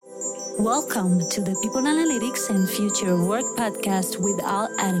Welcome to the People Analytics and Future Work podcast with Al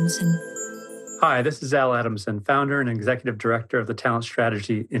Adamson. Hi, this is Al Adamson, founder and executive director of the Talent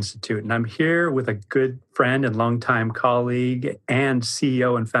Strategy Institute. And I'm here with a good friend and longtime colleague and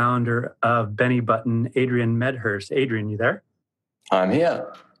CEO and founder of Benny Button, Adrian Medhurst. Adrian, you there? I'm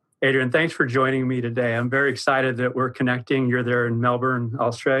here. Adrian, thanks for joining me today. I'm very excited that we're connecting. You're there in Melbourne,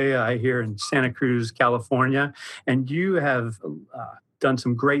 Australia. I here in Santa Cruz, California. And you have done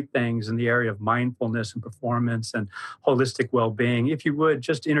some great things in the area of mindfulness and performance and holistic well-being. If you would,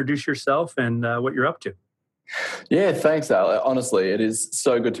 just introduce yourself and what you're up to. Yeah, thanks, Al. Honestly, it is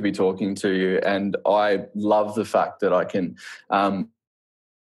so good to be talking to you. And I love the fact that I can,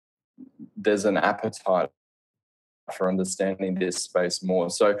 there's an appetite for understanding this space more.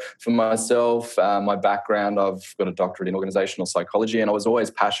 So for myself, my background, I've got a doctorate in organizational psychology, and I was always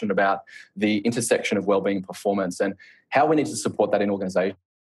passionate about the intersection of wellbeing and performance and how we need to support that in organizations.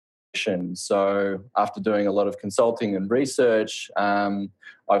 So after doing a lot of consulting and research,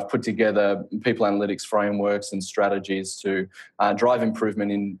 I've put together people analytics frameworks and strategies to drive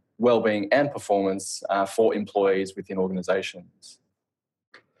improvement in wellbeing and performance for employees within organizations.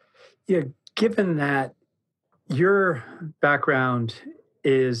 Yeah, given that your background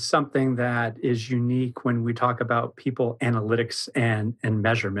is something that is unique when we talk about people analytics and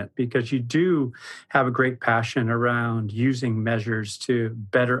measurement, because you do have a great passion around using measures to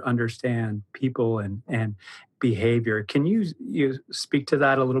better understand people and behavior. Can you speak to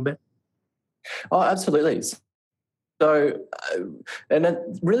that a little bit? Oh, absolutely. So, and it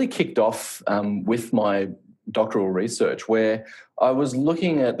really kicked off with my doctoral research, where I was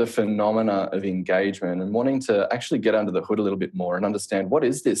looking at the phenomena of engagement and wanting to actually get under the hood a little bit more and understand what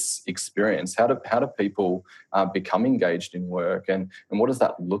is this experience? How do people become engaged in work, and what does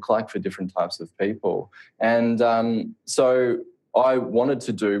that look like for different types of people? And so I wanted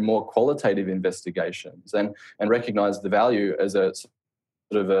to do more qualitative investigations and recognize the value as a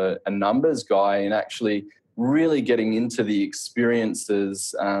sort of a numbers guy in actually really getting into the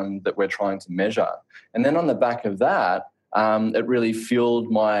experiences that we're trying to measure. And then on the back of that, it really fueled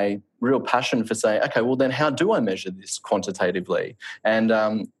my real passion for saying, okay, well then how do I measure this quantitatively? And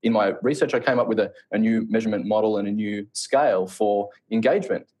in my research, I came up with a new measurement model and a new scale for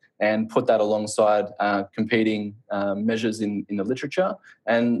engagement and put that alongside competing measures in the literature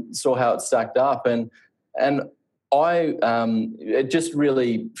and saw how it stacked up. And it just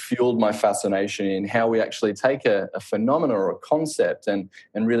really fueled my fascination in how we actually take a phenomena or a concept and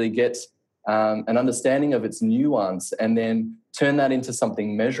really get an understanding of its nuance and then turn that into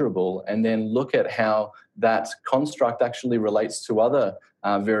something measurable and then look at how that construct actually relates to other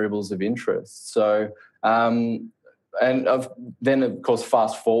variables of interest. So, and then, of course,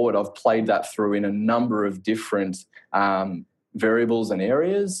 fast forward, I've played that through in a number of different variables and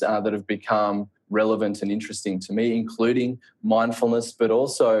areas that have become relevant and interesting to me, including mindfulness, but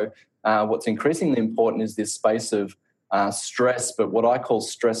also what's increasingly important is this space of stress, but what I call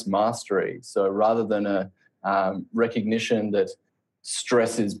stress mastery. So rather than a recognition that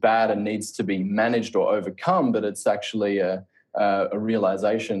stress is bad and needs to be managed or overcome, but it's actually a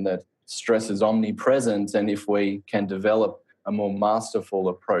realization that stress is omnipresent, and if we can develop a more masterful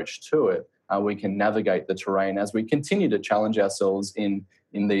approach to it, we can navigate the terrain as we continue to challenge ourselves in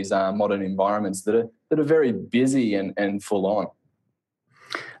these modern environments that are very busy and full on.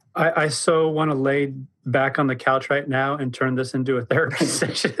 I so want to lay back on the couch right now and turn this into a therapy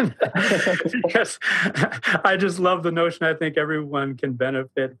session because I just love the notion. I think everyone can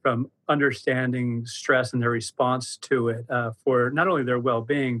benefit from understanding stress and their response to it for not only their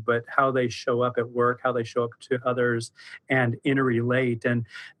well-being, but how they show up at work, how they show up to others and interrelate. And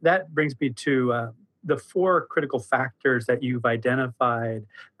that brings me to the four critical factors that you've identified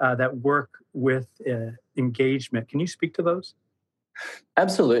that work with engagement. Can you speak to those?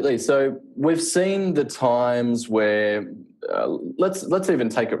 Absolutely. So we've seen the times where let's even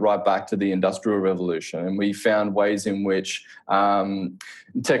take it right back to the Industrial Revolution, and we found ways in which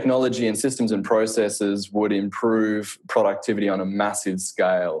technology and systems and processes would improve productivity on a massive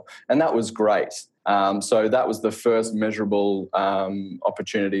scale, and that was great. So that was the first measurable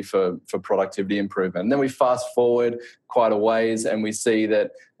opportunity for productivity improvement. And then we fast forward quite a ways and we see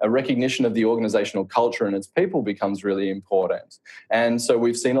that a recognition of the organizational culture and its people becomes really important. And so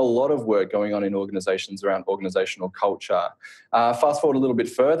we've seen a lot of work going on in organizations around organizational culture. Fast forward a little bit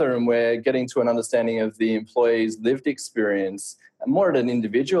further and we're getting to an understanding of the employee's lived experience more at an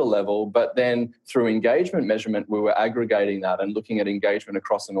individual level, but then through engagement measurement, we were aggregating that and looking at engagement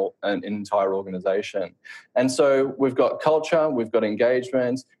across an entire organization. And so we've got culture, we've got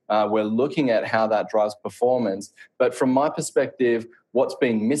engagement, We're looking at how that drives performance. But from my perspective, what's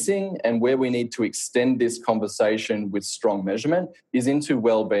been missing and where we need to extend this conversation with strong measurement is into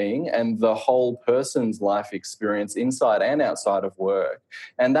well-being and the whole person's life experience inside and outside of work.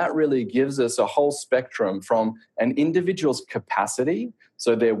 And that really gives us a whole spectrum from an individual's capacity,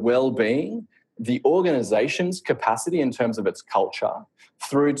 so their well-being, the organization's capacity in terms of its culture,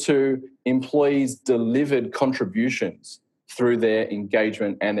 through to employees' delivered contributions through their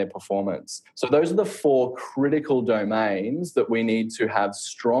engagement and their performance. So those are the 4 critical domains that we need to have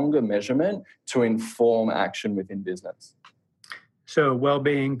stronger measurement to inform action within business. So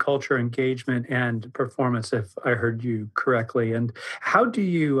well-being, culture, engagement, and performance, if I heard you correctly. And how do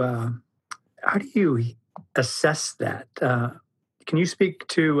you assess that? Can you speak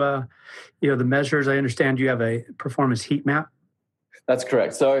to the measures? I understand you have a performance heat map. That's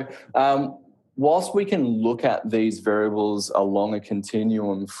correct. So whilst we can look at these variables along a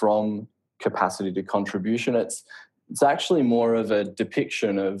continuum from capacity to contribution, it's actually more of a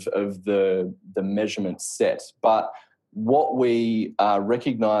depiction of the measurement set. But what we are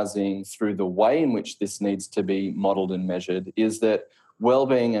recognizing through the way in which this needs to be modeled and measured is that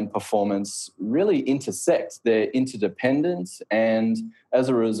well-being and performance really intersect. They're interdependent, and as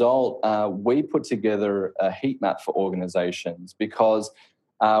a result, we put together a heat map for organizations because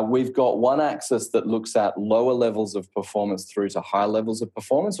we've got one axis that looks at lower levels of performance through to high levels of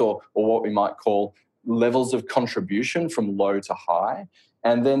performance, or what we might call levels of contribution from low to high.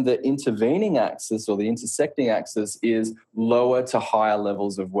 And then the intervening axis or the intersecting axis is lower to higher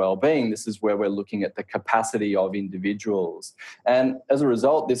levels of well-being. This is where we're looking at the capacity of individuals. And as a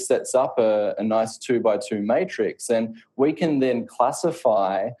result, this sets up a nice 2x2 matrix. And we can then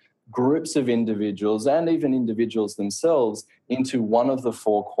classify groups of individuals and even individuals themselves into one of the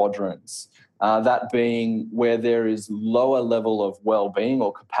 4 quadrants. That being where there is lower level of well-being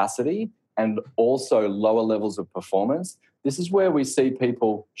or capacity and also lower levels of performance. This is where we see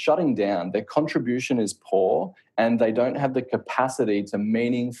people shutting down. Their contribution is poor and they don't have the capacity to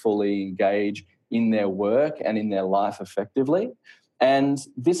meaningfully engage in their work and in their life effectively. And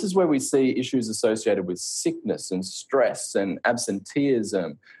this is where we see issues associated with sickness and stress and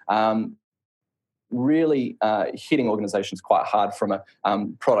absenteeism really hitting organizations quite hard from a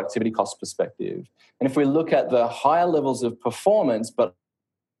productivity cost perspective. And if we look at the higher levels of performance but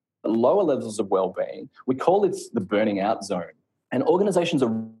lower levels of well-being, we call it the burning out zone. And organizations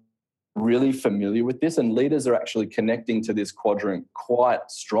are really familiar with this, and leaders are actually connecting to this quadrant quite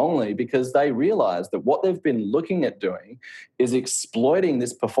strongly because they realize that what they've been looking at doing is exploiting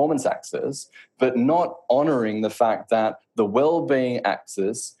this performance axis, but not honoring the fact that the well-being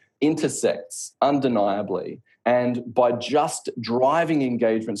axis intersects undeniably. And by just driving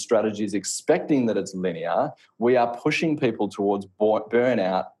engagement strategies, expecting that it's linear, we are pushing people towards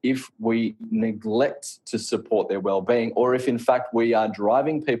burnout if we neglect to support their well-being, or if in fact we are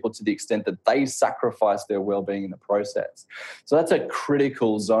driving people to the extent that they sacrifice their well-being in the process. So that's a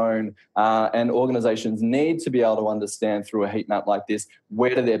critical zone, and organizations need to be able to understand through a heat map like this,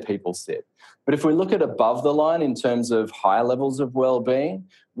 where do their people sit? But if we look at above the line in terms of higher levels of well-being,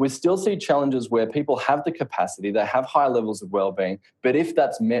 we still see challenges where people have the capacity, they have high levels of well-being, but if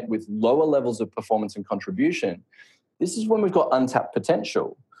that's met with lower levels of performance and contribution, this is when we've got untapped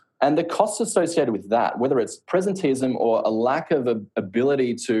potential. And the costs associated with that, whether it's presenteeism or a lack of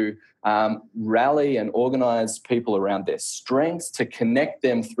ability to rally and organize people around their strengths, to connect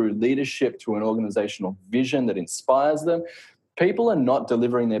them through leadership to an organizational vision that inspires them, people are not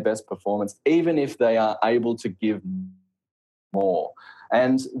delivering their best performance, even if they are able to give more.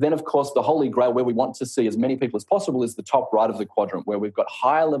 And then, of course, the holy grail where we want to see as many people as possible is the top right of the quadrant, where we've got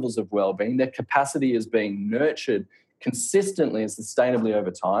higher levels of well-being. Their capacity is being nurtured consistently and sustainably over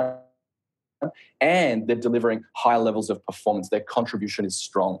time, and they're delivering higher levels of performance. Their contribution is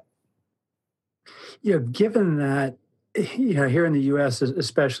strong. Yeah, given that, here in the U.S.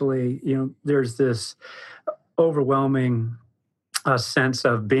 especially, there's this overwhelming a sense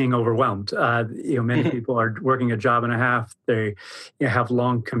of being overwhelmed. Many people are working a job and a half. They have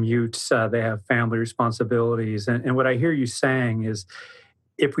long commutes. They have family responsibilities. And what I hear you saying is,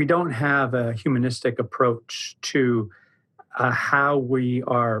 if we don't have a humanistic approach to how we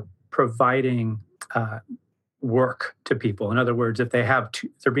are providing work to people, in other words, if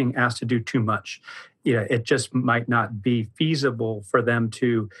they're being asked to do too much, it just might not be feasible for them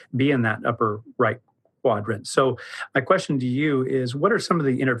to be in that upper right quadrant. So my question to you is, what are some of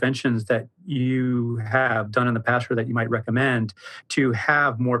the interventions that you have done in the past or that you might recommend to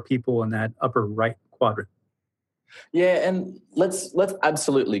have more people in that upper right quadrant? Yeah, and let's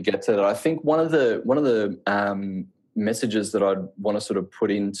absolutely get to that. I think one of the messages that I'd want to sort of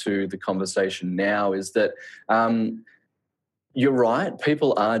put into the conversation now is that you're right,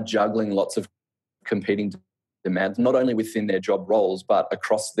 people are juggling lots of competing demands, not only within their job roles, but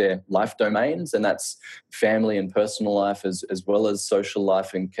across their life domains, and that's family and personal life as well as social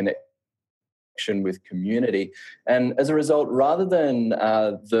life and connection with community. And as a result, rather than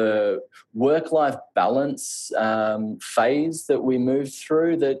the work-life balance phase that we moved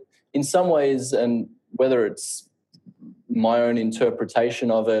through, that in some ways, and whether it's my own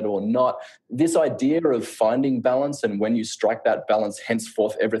interpretation of it or not, this idea of finding balance and when you strike that balance,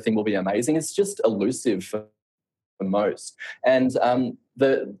 henceforth everything will be amazing, it's just elusive for most. And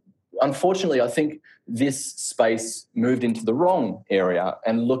unfortunately, I think this space moved into the wrong area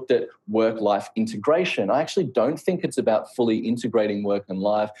and looked at work-life integration. I actually don't think it's about fully integrating work and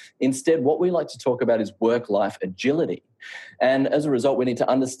life. Instead, what we like to talk about is work-life agility. And as a result, we need to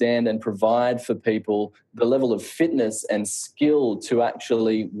understand and provide for people the level of fitness and skill to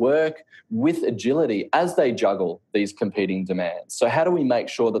actually work with agility as they juggle these competing demands. So how do we make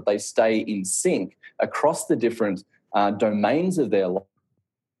sure that they stay in sync across the different domains of their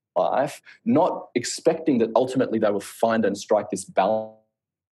life, not expecting that ultimately they will find and strike this balance?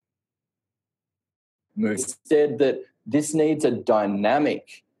 Instead, that this needs a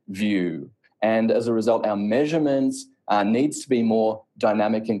dynamic view. And as a result, our measurements needs to be more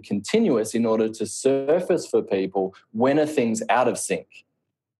dynamic and continuous in order to surface for people when are things out of sync.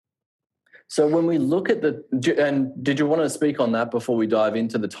 So when we look at and did you want to speak on that before we dive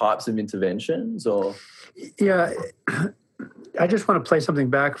into the types of interventions? Or Yeah, I just want to play something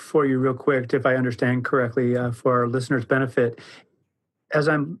back for you real quick, if I understand correctly, for our listeners' benefit. As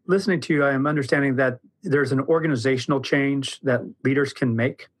I'm listening to you, I am understanding that there's an organizational change that leaders can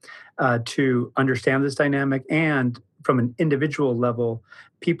make to understand this dynamic, and from an individual level,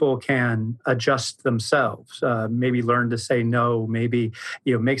 people can adjust themselves, maybe learn to say no, maybe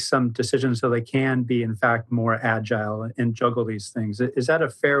make some decisions so they can be, in fact, more agile and juggle these things. Is that a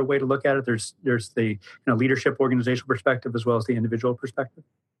fair way to look at it? There's the leadership organizational perspective as well as the individual perspective.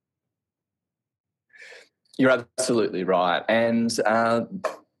 You're absolutely right. And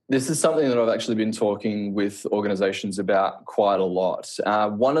this is something that I've actually been talking with organizations about quite a lot.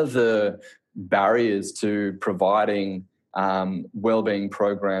 One of the barriers to providing wellbeing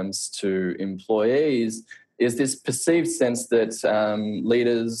programs to employees is this perceived sense that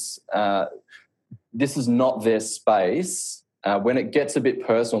leaders, this is not their space. When it gets a bit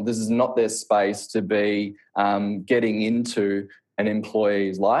personal, this is not their space to be getting into an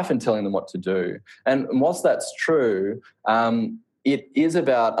employee's life and telling them what to do. And whilst that's true, it is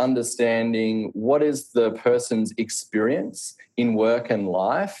about understanding what is the person's experience in work and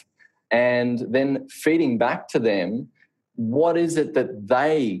life, and then feeding back to them what is it that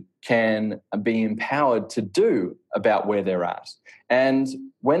they can be empowered to do about where they're at. And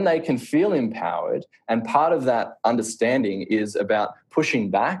when they can feel empowered, and part of that understanding is about pushing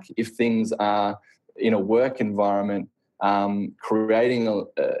back if things are in a work environment creating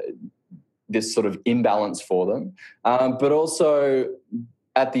this sort of imbalance for them, but also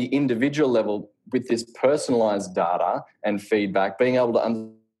at the individual level with this personalised data and feedback, being able to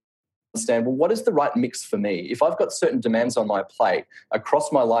understand, well, what is the right mix for me? If I've got certain demands on my plate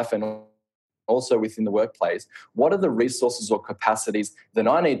across my life and also within the workplace, what are the resources or capacities that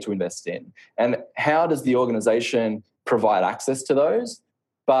I need to invest in? And how does the organisation provide access to those?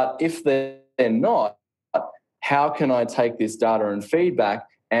 But if they're not, how can I take this data and feedback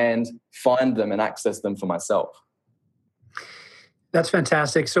and find them and access them for myself? That's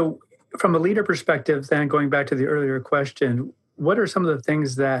fantastic. So from a leader perspective, then going back to the earlier question, what are some of the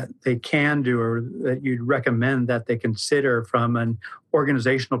things that they can do or that you'd recommend that they consider from an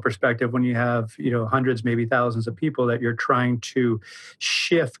organizational perspective when you have, hundreds, maybe thousands of people that you're trying to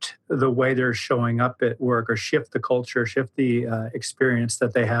shift the way they're showing up at work or shift the culture, shift the experience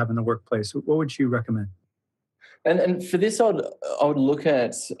that they have in the workplace? What would you recommend? And for this, I would look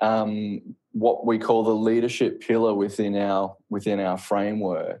at what we call the leadership pillar within our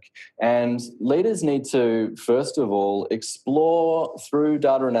framework. And leaders need to, first of all, explore through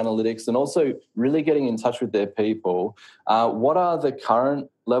data and analytics, and also really getting in touch with their people, what are the current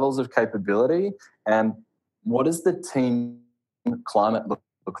levels of capability and what does the team climate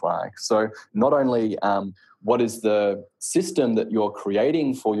look like? So not only what is the system that you're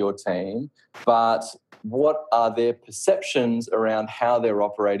creating for your team, but what are their perceptions around how they're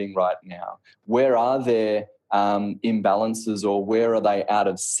operating right now? Where are their imbalances, or where are they out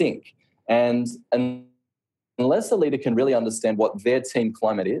of sync? And unless a leader can really understand what their team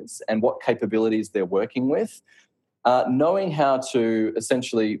climate is and what capabilities they're working with, knowing how to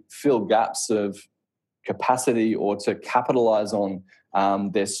essentially fill gaps of capacity or to capitalize on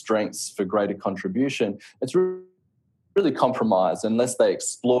their strengths for greater contribution, it's really compromised unless they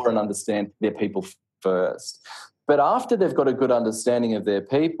explore and understand their people first. But after they've got a good understanding of their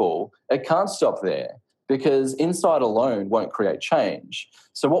people, it can't stop there, because insight alone won't create change.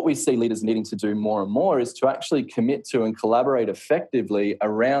 So what we see leaders needing to do more and more is to actually commit to and collaborate effectively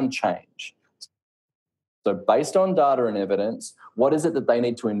around change. So based on data and evidence, what is it that they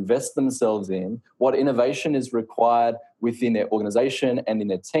need to invest themselves in? What innovation is required within their organization and in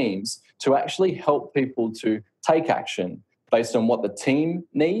their teams to actually help people to take action based on what the team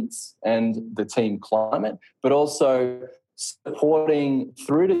needs and the team climate, but also supporting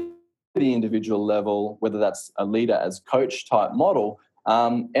through to the individual level, whether that's a leader as coach type model,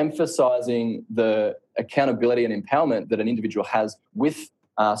 emphasizing the accountability and empowerment that an individual has with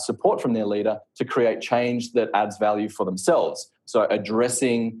support from their leader to create change that adds value for themselves. So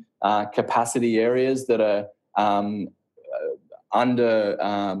addressing capacity areas that are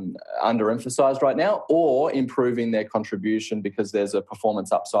underemphasized right now, or improving their contribution because there's a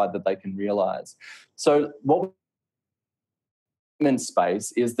performance upside that they can realize. So what in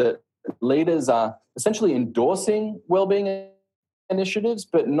space is that leaders are essentially endorsing wellbeing initiatives,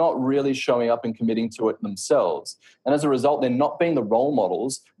 but not really showing up and committing to it themselves. And as a result, they're not being the role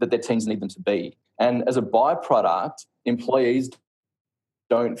models that their teams need them to be. And as a byproduct, employees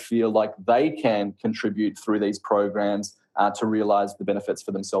don't feel like they can contribute through these programs to realize the benefits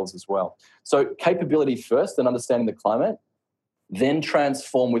for themselves as well. So capability first and understanding the climate, then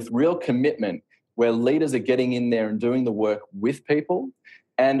transform with real commitment, where leaders are getting in there and doing the work with people.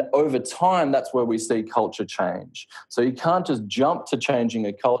 And over time, that's where we see culture change. So you can't just jump to changing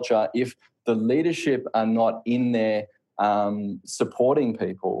a culture if the leadership are not in there supporting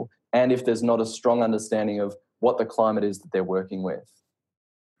people, and if there's not a strong understanding of what the climate is that they're working with.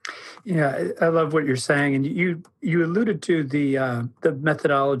 Yeah, I love what you're saying, and you alluded to the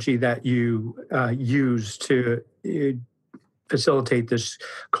methodology that you use to facilitate this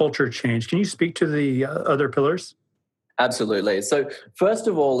culture change. Can you speak to the other pillars? Absolutely. So first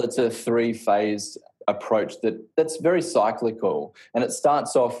of all, it's a 3-phase approach that's very cyclical, and it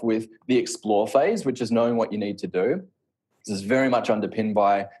starts off with the explore phase, which is knowing what you need to do. This is very much underpinned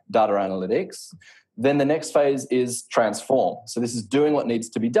by data analytics. Then the next phase is transform. So this is doing what needs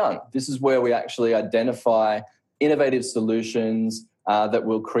to be done. This is where we actually identify innovative solutions that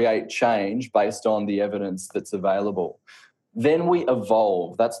will create change based on the evidence that's available. Then we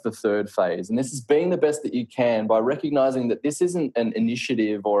evolve. That's the third phase. And this is being the best that you can by recognizing that this isn't an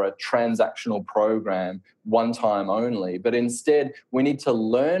initiative or a transactional program one time only, but instead we need to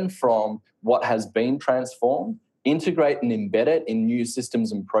learn from what has been transformed, integrate and embed it in new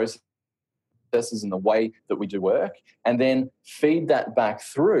systems and processes in the way that we do work, and then feed that back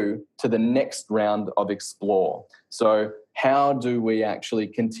through to the next round of explore. So how do we actually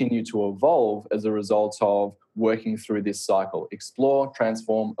continue to evolve as a result of working through this cycle? Explore,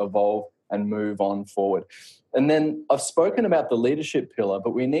 transform, evolve, and move on forward. And then I've spoken about the leadership pillar,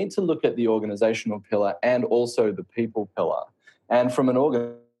 but we need to look at the organizational pillar and also the people pillar. And from an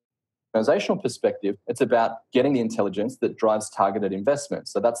organizational perspective, it's about getting the intelligence that drives targeted investment.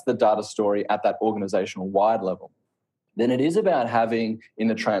 So that's the data story at that organizational wide level. Then it is about having, in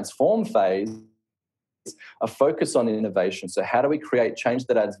the transform phase, a focus on innovation. So how do we create change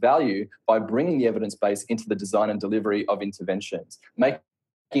that adds value by bringing the evidence base into the design and delivery of interventions, making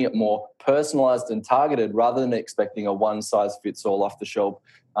it more personalized and targeted rather than expecting a one-size-fits-all off-the-shelf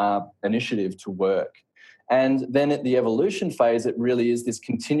initiative to work. And then at the evolution phase, it really is this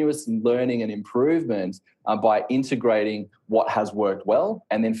continuous learning and improvement by integrating what has worked well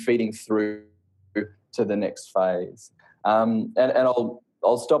and then feeding through to the next phase. And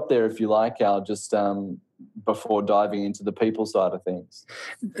I'll stop there if you like, Al, just before diving into the people side of things.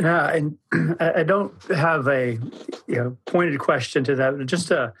 And I don't have a pointed question to that, but just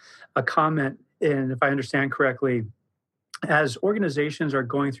a comment. And if I understand correctly, as organizations are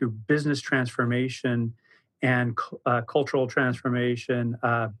going through business transformation and cultural transformation,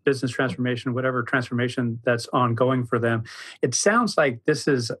 business transformation, whatever transformation that's ongoing for them, it sounds like this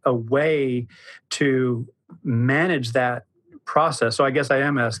is a way to manage that process. So I guess I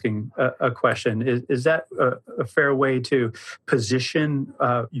am asking a question. Is that a fair way to position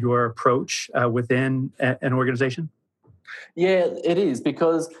your approach within an organization? Yeah, it is,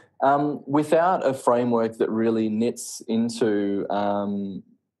 because without a framework that really knits into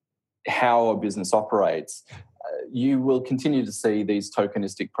how a business operates, you will continue to see these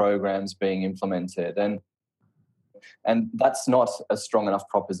tokenistic programs being implemented. And that's not a strong enough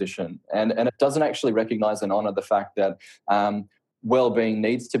proposition. And it doesn't actually recognize and honor the fact that well-being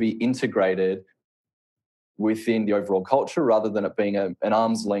needs to be integrated within the overall culture rather than it being an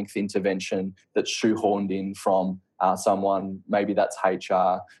arm's length intervention that's shoehorned in from someone, maybe that's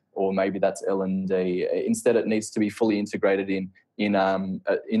HR or maybe that's L&D. Instead, it needs to be fully integrated in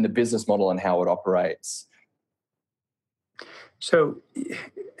the business model and how it operates. So,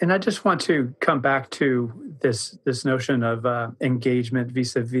 and I just want to come back to this notion of engagement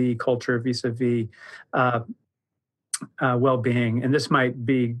vis-a-vis culture, vis-a-vis well-being, and this might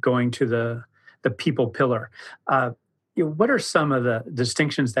be going to the people pillar. What are some of the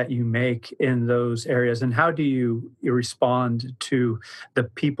distinctions that you make in those areas, and how do you respond to the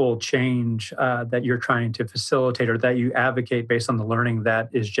people change that you're trying to facilitate or that you advocate based on the learning that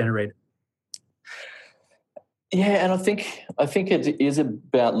is generated? Yeah, and I think it is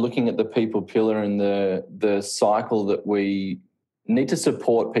about looking at the people pillar and the cycle that we need to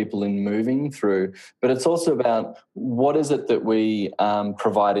support people in moving through, but it's also about what is it that we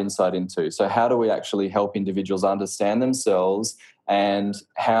provide insight into. So how do we actually help individuals understand themselves and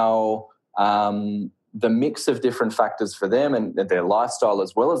how the mix of different factors for them and their lifestyle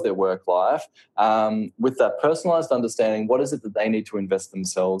as well as their work life, with that personalised understanding, what is it that they need to invest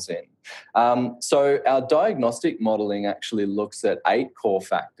themselves in? So our diagnostic modelling actually looks at 8 core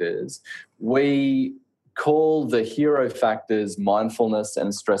factors. We call the hero factors mindfulness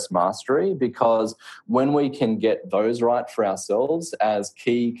and stress mastery, because when we can get those right for ourselves as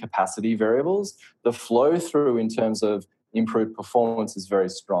key capacity variables, the flow through in terms of improved performance is very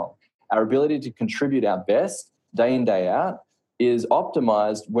strong. Our ability to contribute our best day in, day out is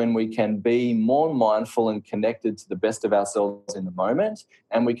optimized when we can be more mindful and connected to the best of ourselves in the moment,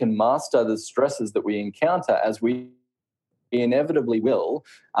 and we can master the stresses that we encounter as we inevitably will,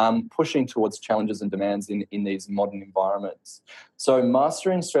 pushing towards challenges and demands in these modern environments. So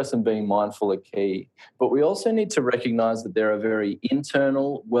mastering stress and being mindful are key, but we also need to recognize that there are very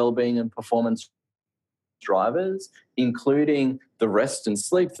internal well-being and performance drivers, including the rest and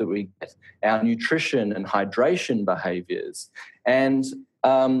sleep that we get, our nutrition and hydration behaviors, and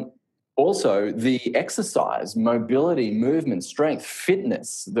also the exercise, mobility, movement, strength,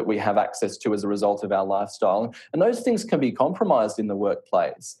 fitness that we have access to as a result of our lifestyle. And those things can be compromised in the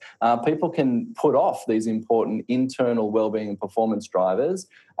workplace. People can put off these important internal wellbeing and performance drivers,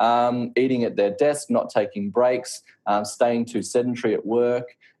 eating at their desk, not taking breaks, staying too sedentary at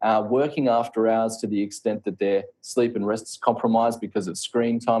work, working after hours to the extent that their sleep and rest is compromised because of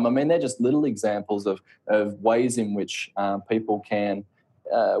screen time. I mean, they're just little examples of ways in which people can,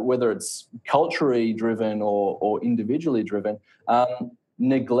 whether it's culturally driven or individually driven,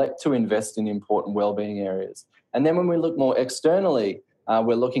 neglect to invest in important wellbeing areas. And then when we look more externally,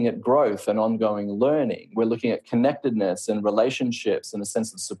 we're looking at growth and ongoing learning. We're looking at connectedness and relationships and a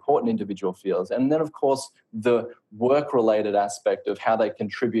sense of support in individual fields. And then, of course, the work-related aspect of how they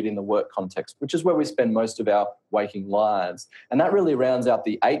contribute in the work context, which is where we spend most of our waking lives. And that really rounds out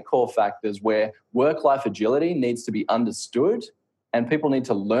the 8 core factors where work-life agility needs to be understood and people need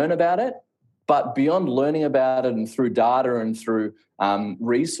to learn about it. But beyond learning about it and through data and through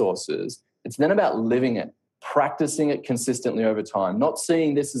resources, it's then about living it, practicing it consistently over time, not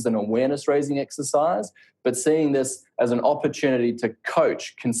seeing this as an awareness-raising exercise, but seeing this as an opportunity to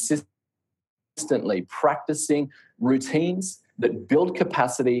coach consistently, practicing routines that build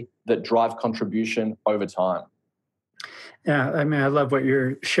capacity, that drive contribution over time. Yeah, I mean, I love what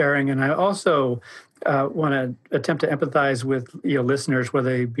you're sharing. And I also want to attempt to empathize with listeners,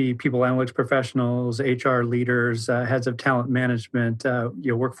 whether they be people analytics professionals, HR leaders, heads of talent management,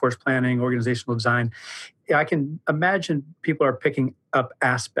 workforce planning, organizational design. I can imagine people are picking up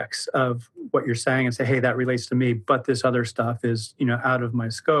aspects of what you're saying and say, hey, that relates to me, but this other stuff is, out of my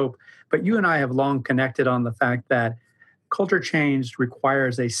scope. But you and I have long connected on the fact that culture change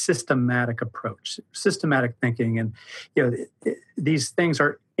requires a systematic approach, systematic thinking, and these things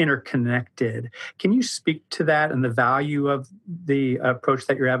are interconnected. Can you speak to that and the value of the approach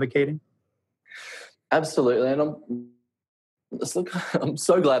that you're advocating? Absolutely, and I'm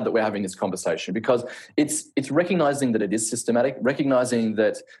so glad that we're having this conversation, because it's recognizing that it is systematic, recognizing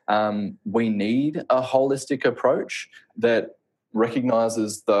that we need a holistic approach that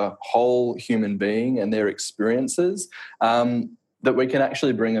recognizes the whole human being and their experiences, that we can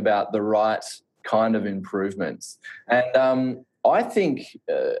actually bring about the right kind of improvements. And I think,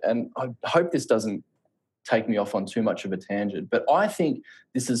 and I hope this doesn't take me off on too much of a tangent, but I think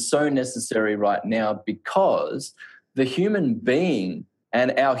this is so necessary right now because the human being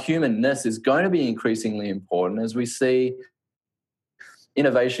and our humanness is going to be increasingly important as we see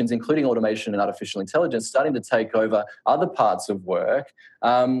innovations, including automation and artificial intelligence, starting to take over other parts of work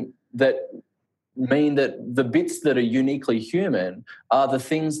that mean that the bits that are uniquely human are the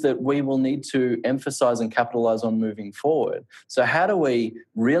things that we will need to emphasize and capitalize on moving forward. So how do we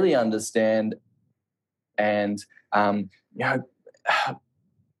really understand and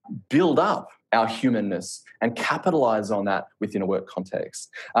build up our humanness and capitalize on that within a work context?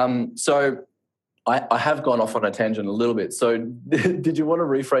 So I have gone off on a tangent a little bit. So did you want to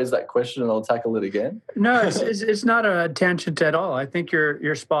rephrase that question and I'll tackle it again? No, it's not a tangent at all. I think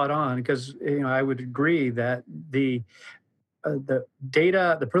you're spot on, because I would agree that the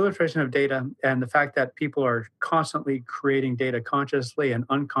data, the proliferation of data, and the fact that people are constantly creating data consciously and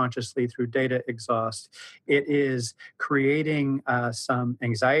unconsciously through data exhaust, it is creating some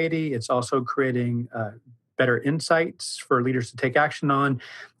anxiety. It's also creating better insights for leaders to take action on.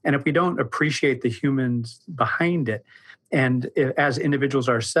 And if we don't appreciate the humans behind it, and as individuals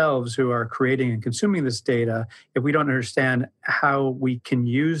ourselves who are creating and consuming this data, if we don't understand how we can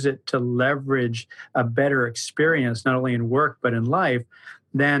use it to leverage a better experience, not only in work, but in life,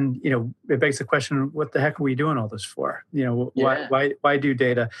 then, it begs the question, what the heck are we doing all this for? Why do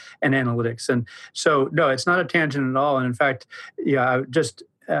data and analytics? And so, no, it's not a tangent at all. And in fact, I would just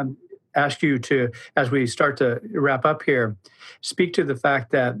ask you to, as we start to wrap up here, speak to the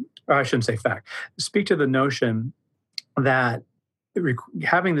fact that, or I shouldn't say fact, speak to the notion that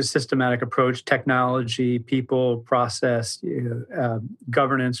having the systematic approach, technology, people, process,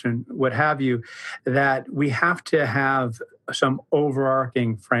 governance, and what have you, that we have to have some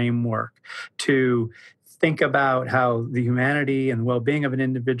overarching framework to think about how the humanity and well-being of an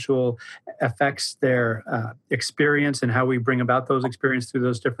individual affects their experience, and how we bring about those experiences through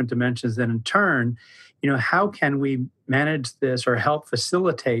those different dimensions. And in turn, how can we manage this or help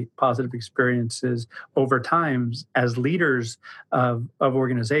facilitate positive experiences over time as leaders of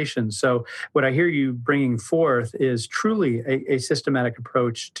organizations? So what I hear you bringing forth is truly a systematic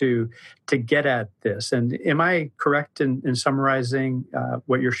approach to get at this. And am I correct in summarizing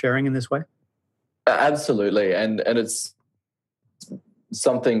what you're sharing in this way? Absolutely, and it's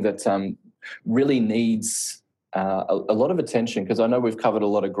something that really needs a lot of attention, because I know we've covered a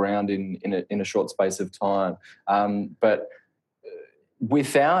lot of ground in a short space of time. But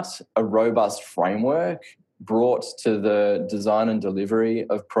without a robust framework brought to the design and delivery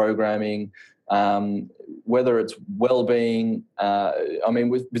of programming, whether it's well-being,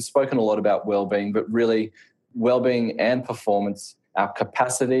 we've spoken a lot about well-being, but really well-being and performance, our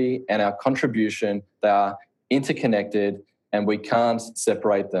capacity and our contribution, they are interconnected and we can't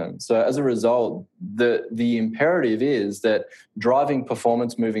separate them. So as a result, the imperative is that driving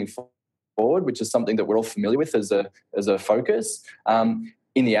performance moving forward, which is something that we're all familiar with as a focus,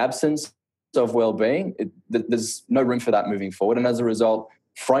 in the absence of well-being, there's no room for that moving forward. And as a result,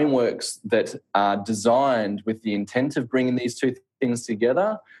 frameworks that are designed with the intent of bringing these two things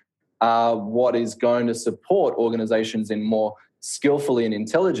together are what is going to support organizations in more skillfully and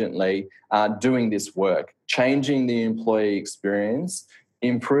intelligently doing this work, changing the employee experience,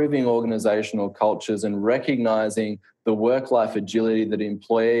 improving organizational cultures, and recognizing the work-life agility that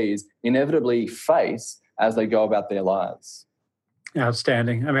employees inevitably face as they go about their lives.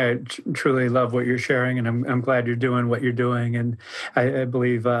 Outstanding. I truly love what you're sharing, and I'm glad you're doing what you're doing. And I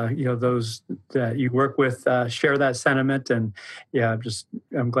believe those that you work with share that sentiment. And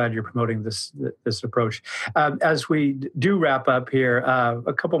I'm glad you're promoting this approach. As we do wrap up here,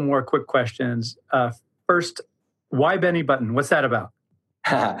 a couple more quick questions. First, why Benny Button? What's that about?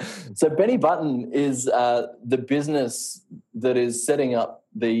 So Benny Button is the business that is setting up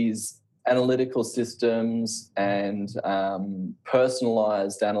these analytical systems and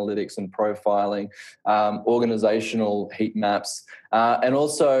personalized analytics and profiling, organizational heat maps, and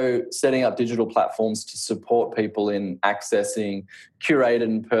also setting up digital platforms to support people in accessing curated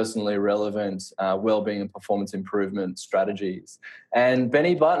and personally relevant well-being and performance improvement strategies. And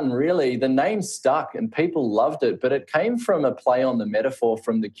Benny Button, really, the name stuck and people loved it, but it came from a play on the metaphor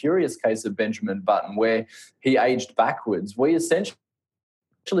from the curious case of Benjamin Button, where he aged backwards. We essentially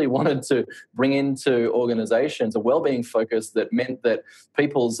wanted to bring into organizations a well-being focus that meant that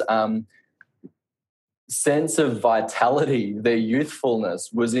people's sense of vitality, their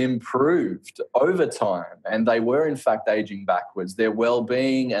youthfulness was improved over time, and they were in fact aging backwards. Their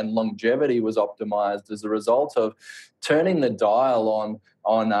well-being and longevity was optimized as a result of turning the dial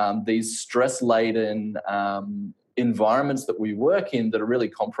on these stress-laden environments that we work in that are really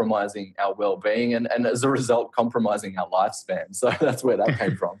compromising our well-being and as a result compromising our lifespan. So that's where that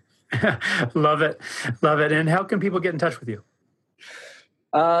came from. Love it. And how can people get in touch with you?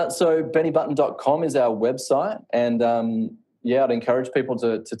 So bennybutton.com is our website, and I'd encourage people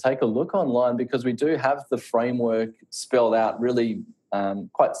to take a look online, because we do have the framework spelled out really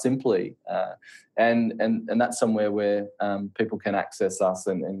quite simply. And that's somewhere where people can access us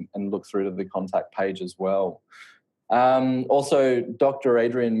and look through to the contact page as well. Also,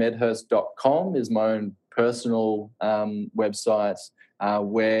 dradrianmedhurst.com is my own personal website,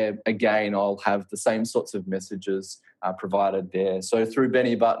 where, again, I'll have the same sorts of messages provided there. So through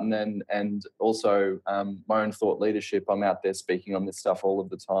Benny Button and also my own thought leadership, I'm out there speaking on this stuff all of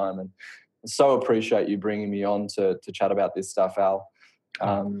the time. And so appreciate you bringing me on to chat about this stuff, Al.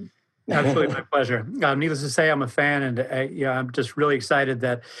 Absolutely, my pleasure. Needless to say, I'm a fan, and I'm just really excited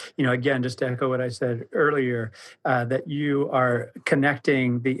that, again, just to echo what I said earlier, that you are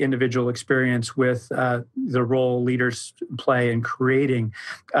connecting the individual experience with the role leaders play in creating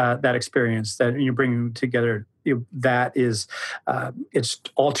that experience, that you're bringing together. That is, it's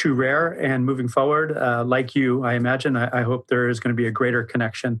all too rare. And moving forward, like you, I imagine, I hope there is going to be a greater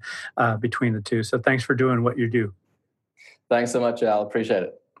connection between the two. So thanks for doing what you do. Thanks so much, Al. Appreciate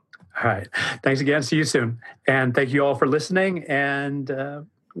it. All right. Thanks again. See you soon. And thank you all for listening. And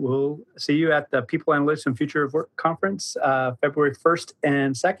we'll see you at the People Analytics and Future of Work Conference, February 1st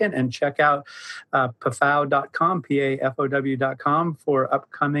and 2nd. And check out PAFOW.com, PAFOW.com for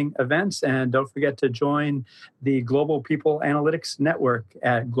upcoming events. And don't forget to join the Global People Analytics Network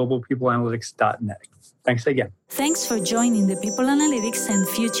at globalpeopleanalytics.net. Thanks again. Thanks for joining the People Analytics and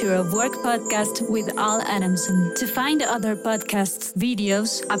Future of Work podcast with Al Adamson. To find other podcasts,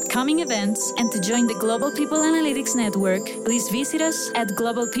 videos, upcoming events, and to join the Global People Analytics Network, please visit us at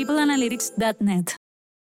globalpeopleanalytics.net.